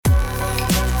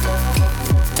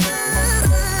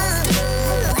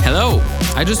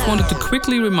I just wanted to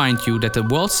quickly remind you that the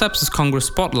World Sepsis Congress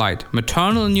Spotlight,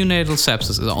 Maternal and Neonatal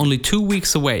Sepsis, is only 2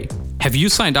 weeks away. Have you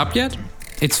signed up yet?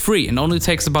 It's free and only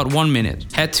takes about 1 minute.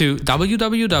 Head to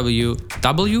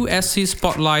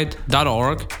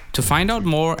www.wscspotlight.org to find out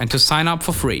more and to sign up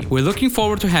for free. We're looking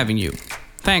forward to having you.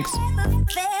 Thanks.